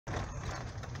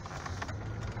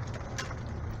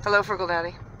Hello, Frugal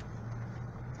Daddy.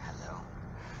 Hello.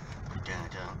 Dun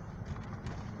dun.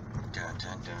 Dun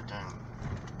dun dun dun.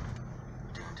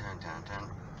 Dun dun dun dun.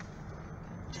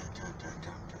 Dun dun dun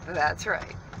dun. That's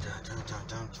right. Dun dun dun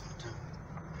dun dun.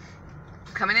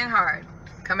 Coming in hard.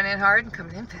 Coming in hard and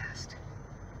coming in fast.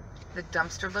 The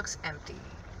dumpster looks empty,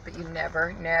 but you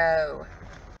never know.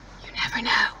 You never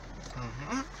know.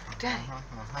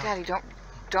 Daddy,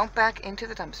 don't back into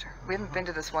the dumpster. We haven't been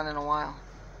to this one in a while.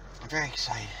 I'm very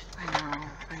excited. I know.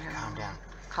 Calm down.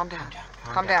 Calm down.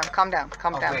 Calm down. Calm down.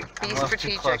 Calm down. Wait, Be I'm a little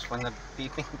strategic. too close. When the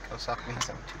beeping goes off means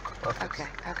I'm too close. Okay.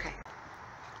 Okay.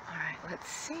 All right. Let's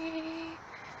see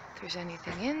if there's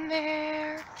anything in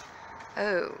there.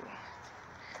 Oh.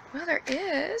 Well, there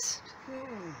is.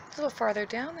 A little farther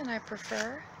down than I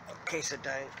prefer. Okay, so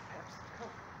Diet.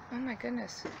 Oh my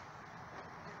goodness.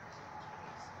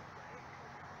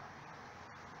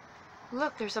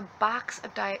 Look, there's a box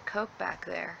of Diet Coke back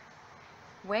there.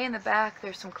 Way in the back,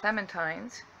 there's some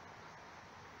clementines.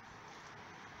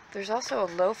 There's also a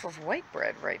loaf of white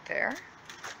bread right there.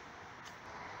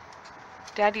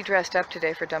 Daddy dressed up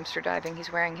today for dumpster diving.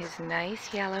 He's wearing his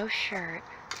nice yellow shirt.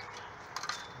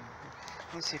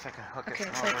 Let me see if I can hook Okay,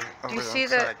 it wait. over Do you the see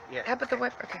side. the... Yeah. How about the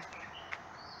whip? Okay.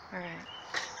 All right.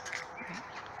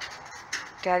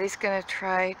 Daddy's going to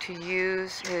try to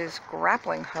use his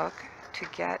grappling hook to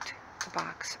get the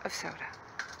box of soda.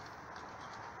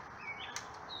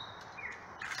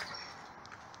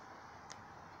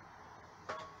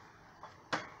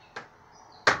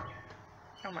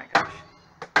 Oh my gosh.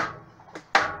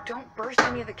 Don't burst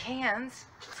any of the cans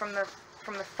from the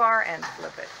far end.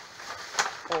 Flip it.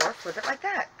 Or flip it like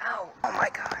that. Oh my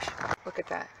gosh. Look at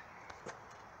that.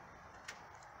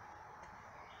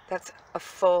 That's a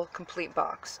full, complete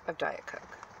box of Diet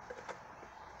Coke.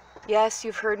 Yes,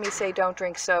 you've heard me say don't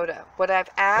drink soda. What I've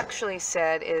actually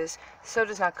said is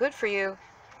soda's not good for you.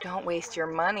 Don't waste your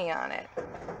money on it.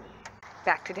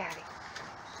 Back to Daddy.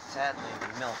 Sadly,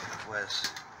 the milk was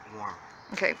warm.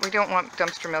 Okay, we don't want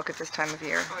dumpster milk at this time of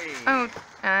year. Oy. Oh,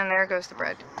 and there goes the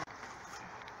bread.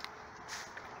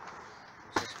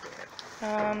 Is this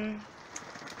bad?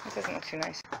 That doesn't look too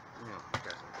nice. No, it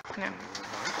doesn't. No.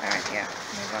 Alright, yeah.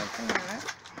 Move on from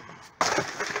that.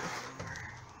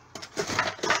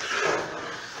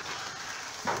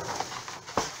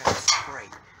 Got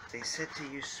Sprite. They said to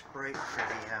use Sprite for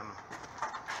the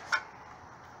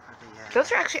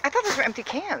Those are actually, I thought those were empty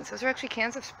cans. Those are actually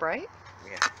cans of Sprite?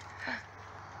 Yeah.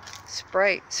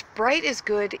 Sprite. Sprite is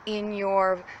good in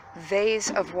your vase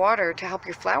of water to help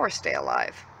your flowers stay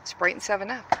alive. Sprite and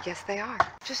 7-Up. Yes, they are.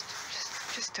 Just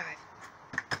dive.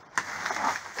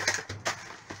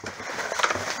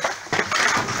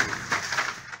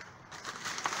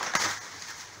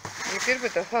 You're good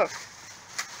with the hook.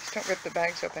 Just don't rip the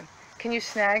bags open. Can you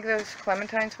snag those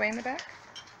clementines way in the back?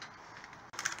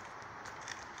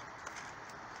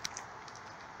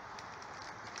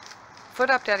 Foot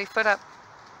up, Daddy, foot up.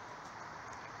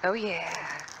 Oh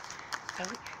yeah.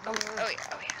 Oh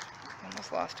yeah.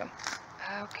 Almost lost them.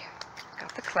 Okay.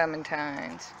 Got the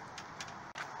clementines.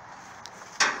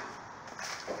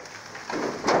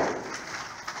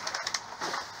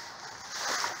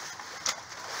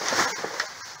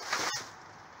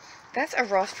 That's a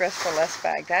Ross Dress for Less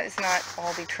bag. That is not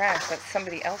Aldi trash. That's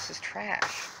somebody else's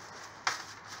trash.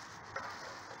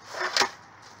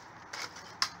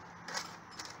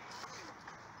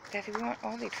 Daddy, we want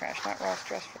Aldi trash, not Ross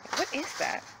Dress for Less. What is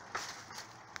that?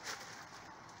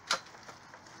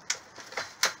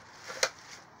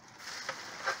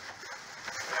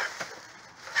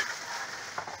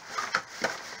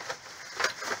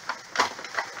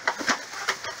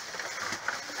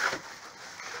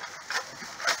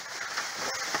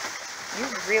 You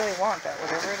really want that,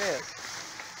 whatever it is.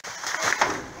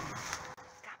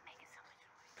 Stop making so much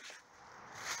noise.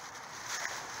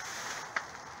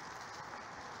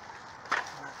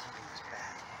 I'm not taking this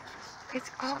bag.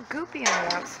 It's all goopy on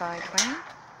the outside, Wayne.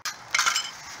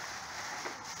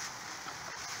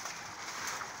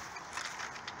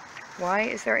 Why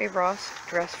is there a Ross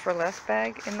Dress for Less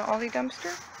bag in the Aldi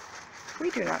dumpster? We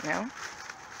do not know.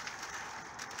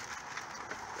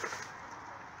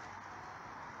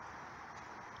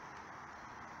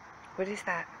 What is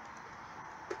that?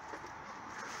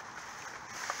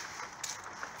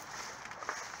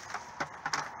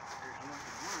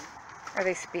 Are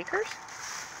they speakers?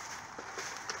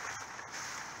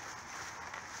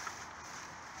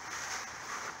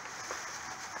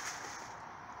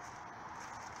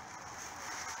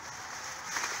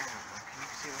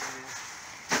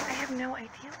 I have no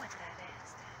idea what that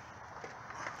is, Daddy.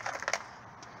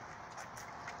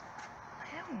 I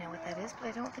don't know what that is, but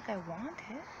I don't think I want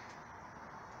it.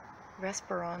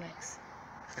 Respironics.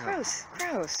 Oh. Gross,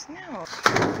 gross, no.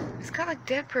 It's got like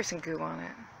dead person goo on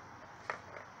it.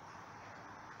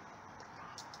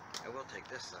 I will take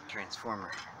this though.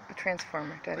 Transformer. A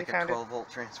transformer. Daddy Like a found 12-volt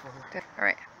transformer. it.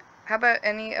 Alright. How about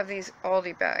any of these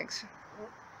Aldi bags?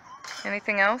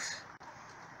 Anything else?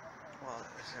 Well,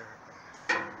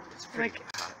 it's pretty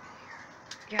Like- hot.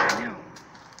 Yeah, I know.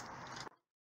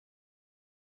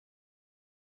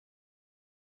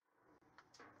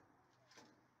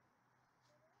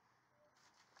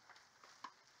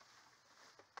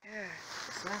 Yeah.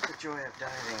 It's not the joy of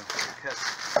diving because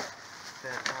the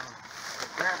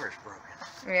grabber's broken.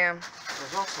 Yeah.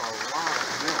 There's also a lot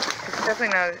of milk. It's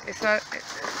definitely not.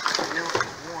 The milk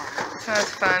is warm. It's not as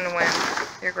fun when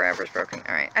your grabber's broken.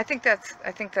 All right. I think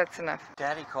that's enough.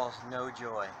 Daddy calls no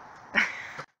joy.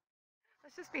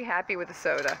 Let's just be happy with the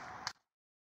soda.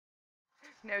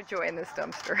 No joy in this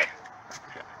dumpster.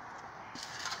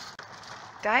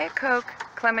 Diet Coke,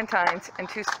 clementines, and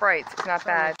 2 Sprites is not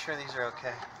bad. Make sure these are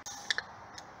okay.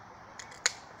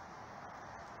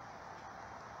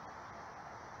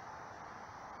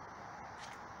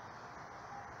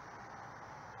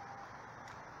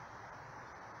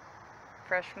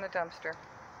 Fresh from the dumpster.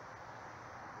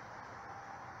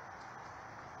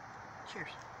 Cheers.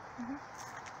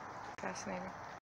 Fascinating.